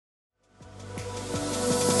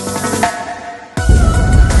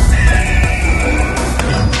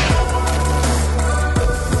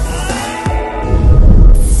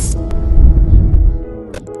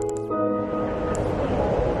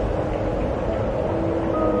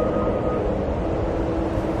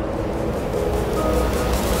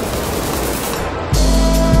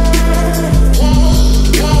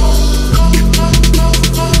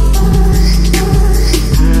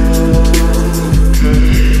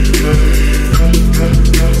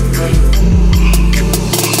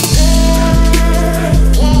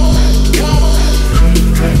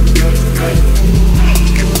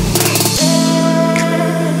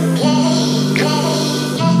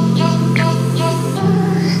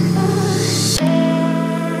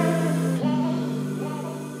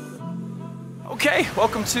Hey,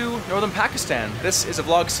 welcome to Northern Pakistan. This is a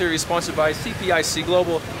vlog series sponsored by CPIC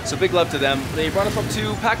Global, so big love to them. They brought us up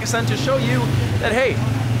to Pakistan to show you that, hey,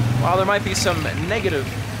 while there might be some negative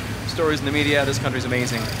stories in the media, this country's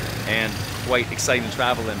amazing and quite exciting to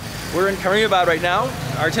travel in. We're in Karimabad right now.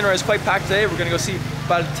 Our itinerary is quite packed today. We're going to go see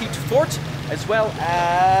Baltit Fort as well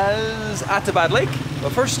as Attabad Lake.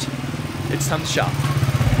 But first, it's time to shop.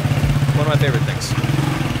 One of my favorite things,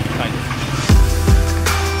 kind of.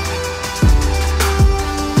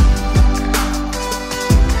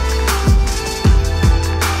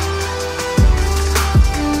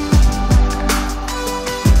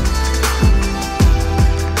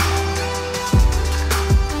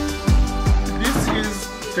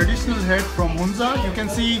 Traditional hat from Hunza. You can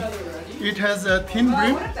see it has a thin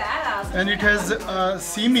brim and it has a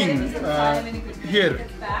seaming here.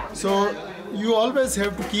 So you always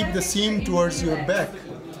have to keep the seam towards your back,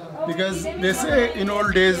 because they say in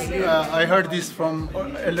old days, I heard this from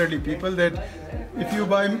elderly people, that if you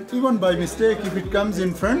even by mistake, if it comes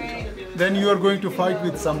in front, then you are going to fight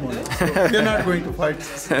with someone. So you're not going to fight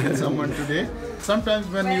with someone today. Sometimes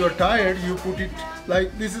when you are tired, you put it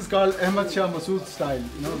like this is called Ahmad Shah Massoud style,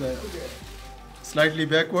 you know, the slightly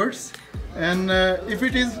backwards. And if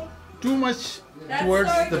it is too much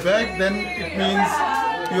towards the back, then it means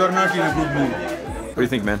you are not in a good mood. What do you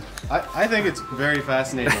think, man? I think it's very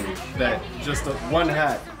fascinating that just one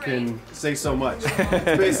hat can say so much.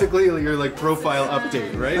 It's basically your like profile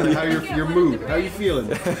update, right? Like how your mood, how you feeling.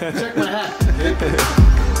 Check my hat.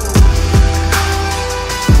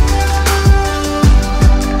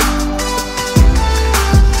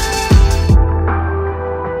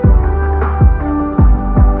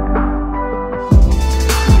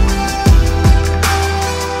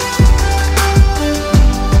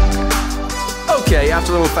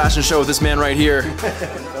 After a little fashion show with this man right here,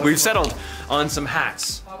 we've settled on some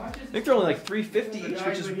hats. I think they're only like $3.50 each,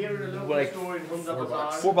 which is like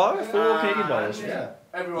 $4 Canadian dollars. Yeah.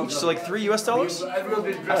 Each, so like $3 US? I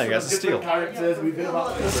think that's a steal. Alright,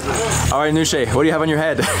 Anushae, what do you have on your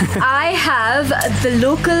head? I have the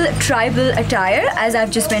local tribal attire, as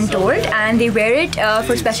I've just been told, and they wear it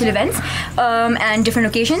for special events and different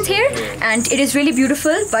occasions here. And it is really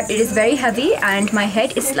beautiful, but it is very heavy, and my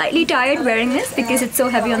head is slightly tired wearing this because it's so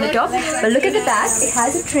heavy on the top. But look at the back, it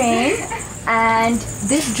has a train, and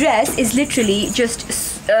this dress is literally just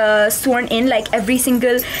sewn in like every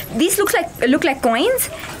single. These look like coins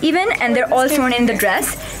even, and they're all sewn in the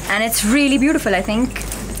dress, and it's really beautiful, I think.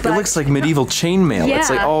 It looks like medieval chainmail. Yeah, it's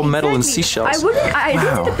like all metal and seashells. I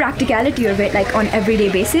don't know the practicality of it like on everyday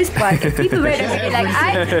basis, but if people wear it every day, like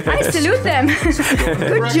I salute them.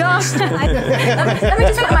 Good job. Let me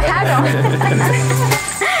just put my hat on.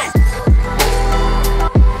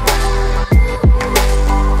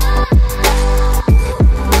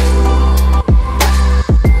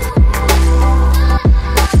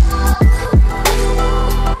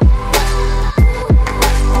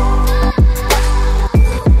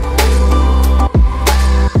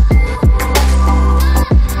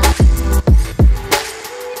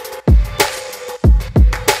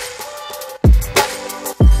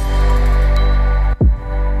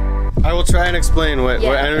 Try and explain what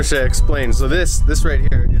Anushae explained. So this right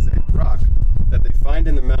here is a rock that they find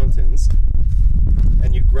in the mountains,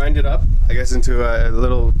 and you grind it up, I guess, into a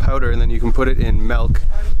little powder, and then you can put it in milk.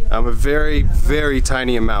 A very, very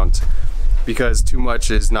tiny amount, because too much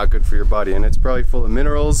is not good for your body, and it's probably full of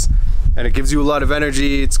minerals, and it gives you a lot of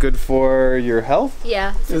energy. It's good for your health.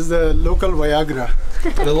 Yeah. It's the local Viagra.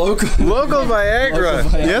 The local Viagra.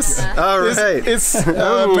 Yes. All right. It's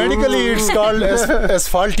medically it's called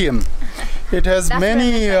asphaltium. It has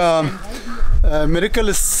many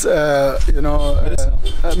miraculous,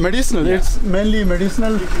 medicinal. Yeah. It's mainly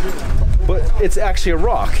medicinal. But it's actually a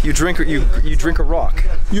rock. You drink a rock.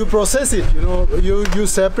 You process it. You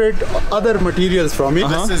separate other materials from it.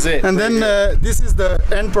 This is it. And then this is the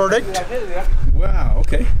end product. Wow.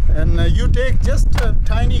 Okay. And you take just a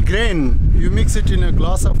tiny grain. You mix it in a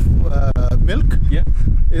glass of milk. Yeah.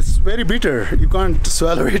 It's very bitter. You can't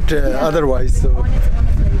swallow it otherwise. So.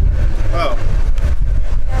 Wow.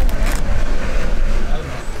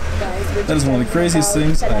 That is one of the craziest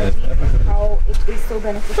things I have ever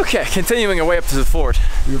heard. Okay, continuing our way up to the fort.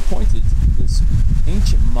 We were pointed to this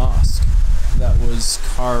ancient mosque that was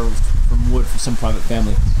carved from wood for some private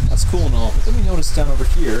family. That's cool and all, but then we noticed down over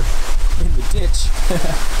here, in the ditch,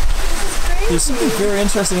 there's something very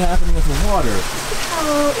interesting happening with the water.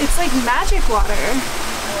 Oh, it's like magic water.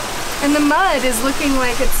 And the mud is looking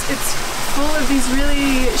like it's full of these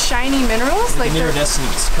really shiny minerals. Like iridescent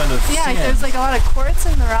kind of yeah, sand. there's like a lot of quartz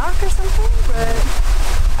in the rock or something, but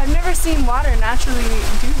I've never seen water naturally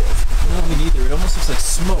do this before. No, me neither. It almost looks like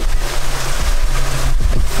smoke.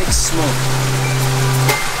 Like thick smoke.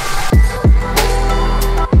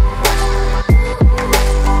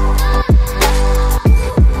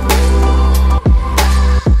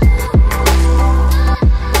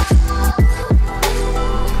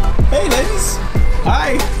 Hey, ladies.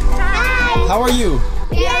 Hi. Hi. How are you?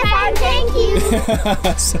 We are fine, thank you.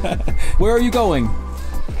 Where are you going?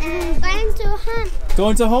 Going to home.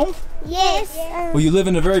 Going to home? Yes. Well, you live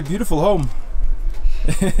in a very beautiful home.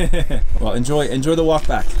 Well, enjoy the walk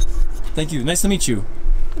back. Thank you. Nice to meet you.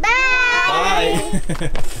 Bye. Bye.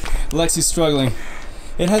 Lexie's struggling.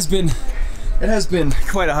 It has been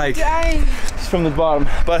quite a hike. Dying. From the bottom,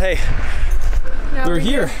 but hey, Now We're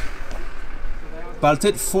here.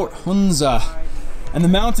 Baltit Fort Hunza, and the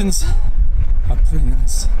mountains are pretty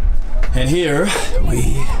nice. And here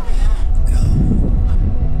we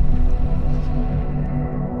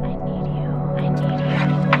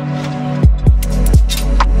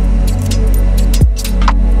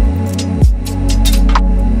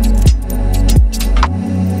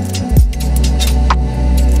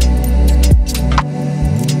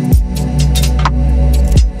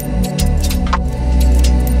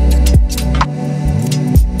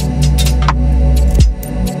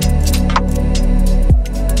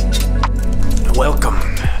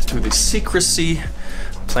secrecy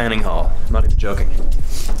planning hall. I'm not even joking.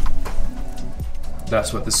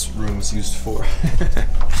 That's what this room is used for.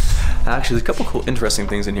 Actually, there's a couple cool, interesting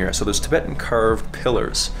things in here. So there's Tibetan carved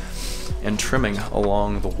pillars and trimming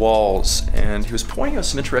along the walls. And he was pointing out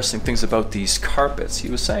some interesting things about these carpets. He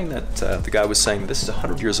was saying that, the guy was saying that this is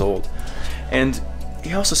 100 years old. And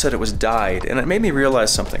he also said it was dyed. And it made me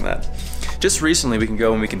realize something, that just recently we can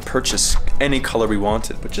go and we can purchase any color we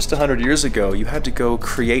wanted, but just 100 years ago you had to go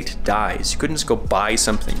create dyes. You couldn't just go buy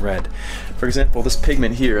something red. For example, this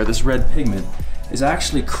pigment here, this red pigment, is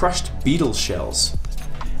actually crushed beetle shells,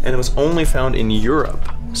 and it was only found in Europe.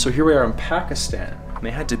 So here we are in Pakistan, and they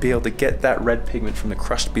had to be able to get that red pigment from the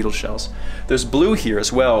crushed beetle shells. There's blue here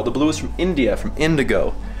as well. The blue is from India, from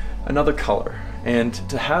indigo, another color. And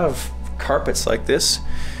to have carpets like this,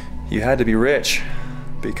 you had to be rich,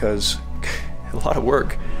 because a lot of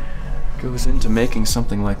work goes into making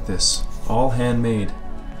something like this. All handmade,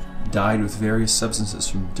 dyed with various substances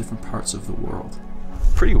from different parts of the world.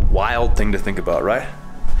 Pretty wild thing to think about, right?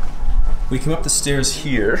 We came up the stairs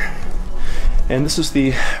here, and this is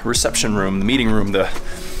the reception room, the meeting room, the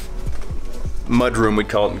mud room we'd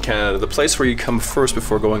call it in Canada, the place where you come first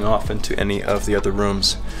before going off into any of the other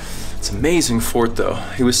rooms. It's an amazing fort though.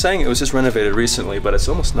 He was saying it was just renovated recently, but it's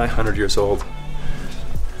almost 900 years old.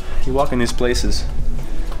 You walk in these places,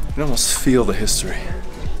 you can almost feel the history.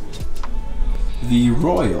 The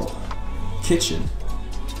royal kitchen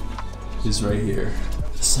is right here.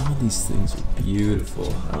 Some of these things are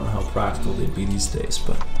beautiful. I don't know how practical they'd be these days,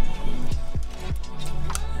 but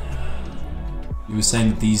he was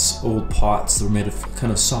saying that these old pots were made of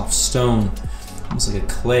kind of soft stone, almost like a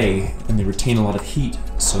clay, and they retain a lot of heat.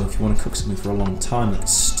 So if you want to cook something for a long time, like a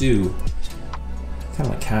stew, kind of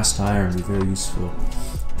like cast iron, would be very useful.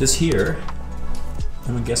 This here,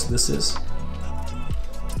 anyone guess what this is?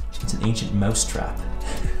 It's an ancient mouse trap.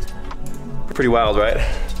 Pretty wild, right?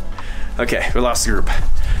 Okay, we lost the group.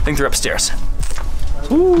 I think they're upstairs.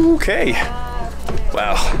 Ooh, okay.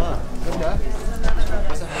 Wow.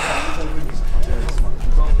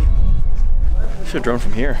 Should have drone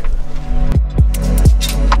from here.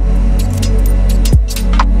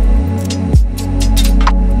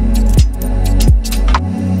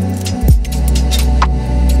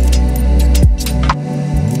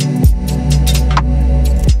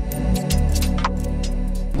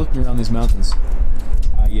 Looking around these mountains,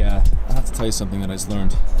 I have to tell you something that I just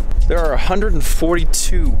learned. There are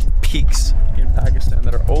 142 peaks in Pakistan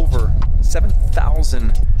that are over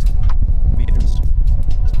 7,000 meters.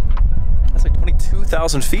 That's like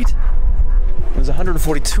 22,000 feet. There's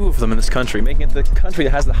 142 of them in this country, making it the country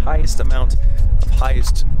that has the highest amount of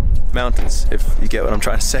highest mountains, if you get what I'm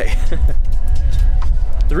trying to say.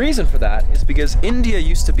 The reason for that is because India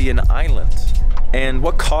used to be an island, and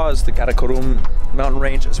what caused the Karakoram mountain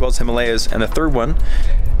range as well as Himalayas, and the third one,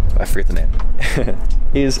 I forget the name,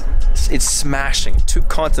 is it's smashing. Two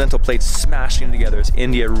continental plates smashing together as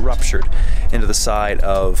India ruptured into the side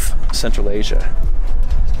of Central Asia.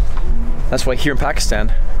 That's why here in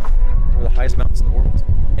Pakistan, we're the highest mountains in the world,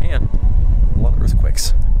 and a lot of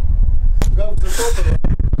earthquakes.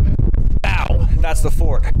 Ow! That's the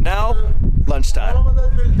fort. Now, lunchtime.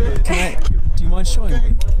 Do you mind showing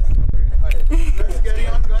me? Let's carry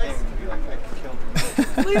on, guys.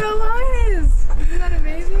 Look how long it is! Isn't that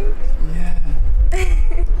amazing? Yeah.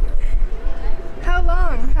 How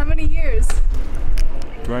long? How many years?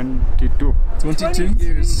 22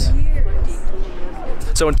 years.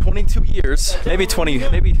 So in 22 years, maybe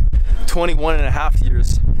 21 and a half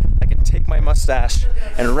years, I can take my mustache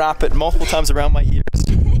and wrap it multiple times around my ears.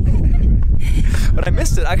 But I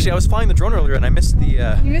missed it. Actually, I was flying the drone earlier and I missed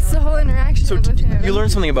the... You missed the whole interaction with him. You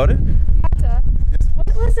learned something about it?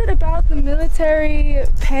 What was it about the military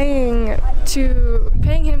paying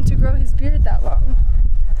him to grow his beard that long?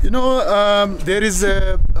 You know, there is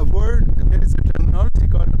a word, there is a terminology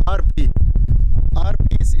called RP.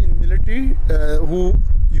 RPs in military who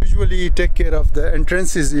usually take care of the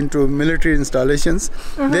entrances into military installations.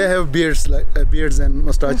 They have beards and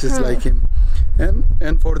mustaches like him.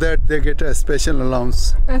 And for that they get a special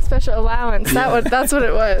allowance. A special allowance. That's what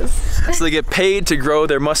it was. So they get paid to grow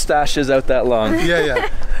their mustaches out that long. Yeah.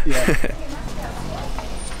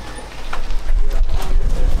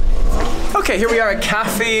 Okay, here we are at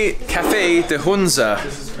Cafe de Hunza.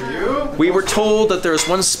 This is for you. We were told that there's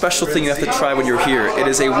one special thing you have to try when you're here. It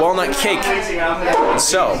is a walnut cake. And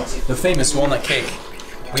so, the famous walnut cake.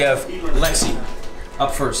 We have Lexie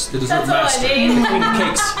up first, the dessert master, the queen of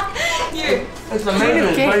cakes. Here. It's amazing,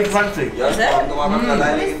 it's very crunchy. Is it?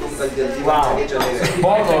 Wow.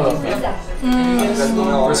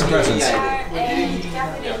 First impressions.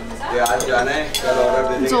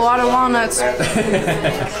 It's a lot of walnuts.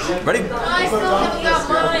 Ready?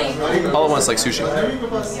 All at once like sushi.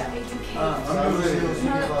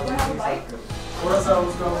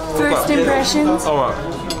 First impressions? Oh wow.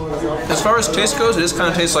 As far as taste goes, it just kind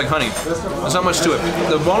of tastes like honey. There's not much to it.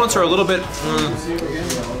 The walnuts are a little bit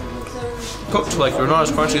cooked, like they're not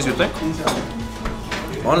as crunchy as you'd think.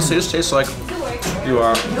 Honestly, it just tastes like you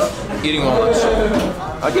are eating walnuts.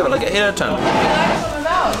 I'd give it like an 8 out of 10.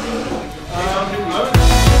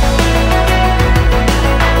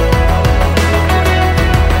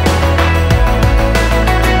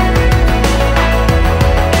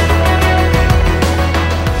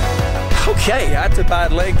 Okay,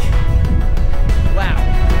 Attabad Lake. Wow.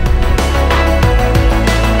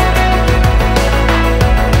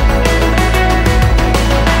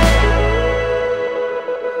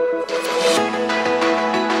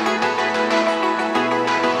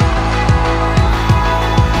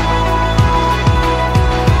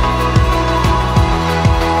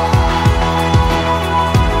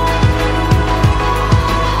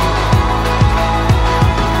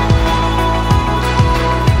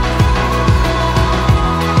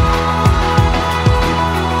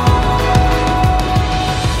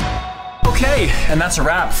 And that's a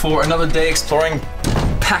wrap for another day exploring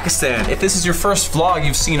Pakistan. If this is your first vlog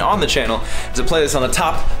you've seen on the channel, there's a playlist on the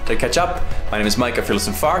top to catch up. My name is Mike of Fearless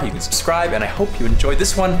and Far. You can subscribe, and I hope you enjoyed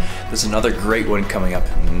this one. There's another great one coming up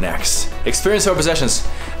next. Experience over possessions.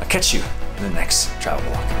 I'll catch you in the next travel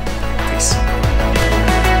vlog. Peace.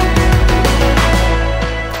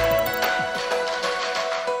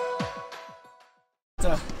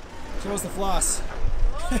 Show us the floss.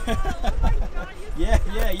 Yeah,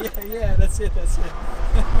 that's it.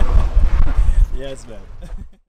 Yeah, it's bad.